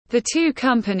The two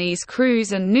companies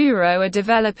Cruise and Nuro are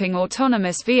developing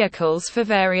autonomous vehicles for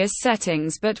various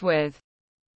settings but with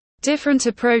different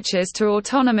approaches to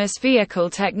autonomous vehicle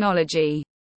technology.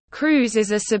 Cruise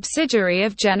is a subsidiary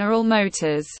of General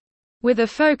Motors, with a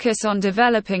focus on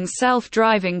developing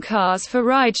self-driving cars for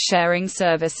ride-sharing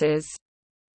services.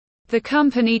 The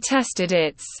company tested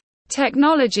its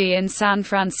technology in San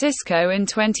Francisco in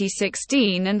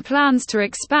 2016 and plans to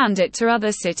expand it to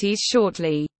other cities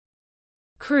shortly.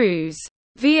 Cruise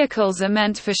vehicles are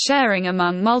meant for sharing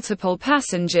among multiple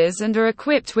passengers and are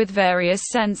equipped with various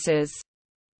sensors,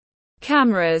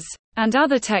 cameras, and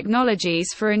other technologies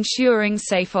for ensuring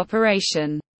safe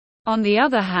operation. On the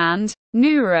other hand,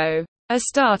 Nuro, a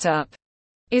startup,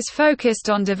 is focused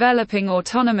on developing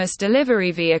autonomous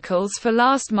delivery vehicles for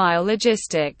last-mile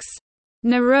logistics.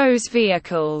 Nuro's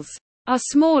vehicles are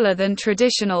smaller than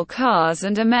traditional cars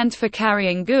and are meant for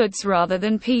carrying goods rather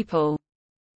than people.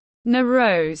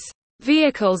 Nuro's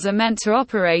vehicles are meant to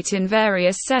operate in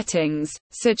various settings,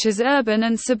 such as urban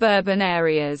and suburban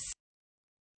areas.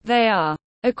 They are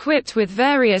equipped with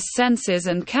various sensors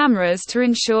and cameras to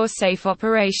ensure safe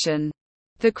operation.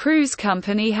 The Cruise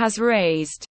company has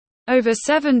raised over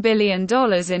 $7 billion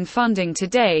in funding to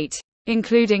date,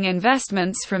 including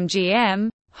investments from GM,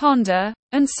 Honda,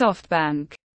 and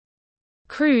SoftBank.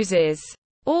 Cruise is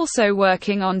also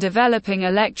working on developing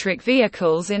electric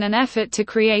vehicles in an effort to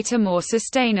create a more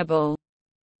sustainable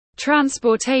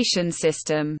transportation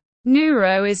system.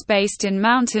 Nuro is based in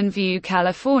Mountain View,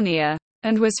 California,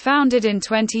 and was founded in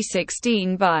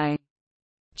 2016 by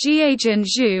Jiajun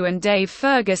Zhu and Dave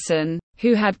Ferguson,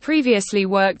 who had previously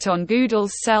worked on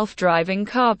Google's self-driving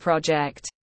car project.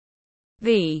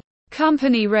 The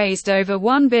company raised over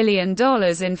 $1 billion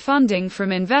in funding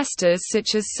from investors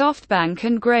such as SoftBank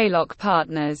and Greylock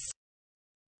Partners.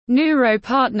 Nuro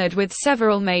partnered with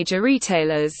several major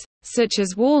retailers, such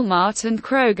as Walmart and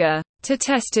Kroger, to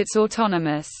test its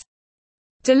autonomous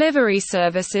delivery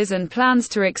services and plans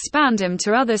to expand them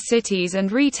to other cities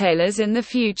and retailers in the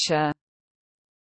future.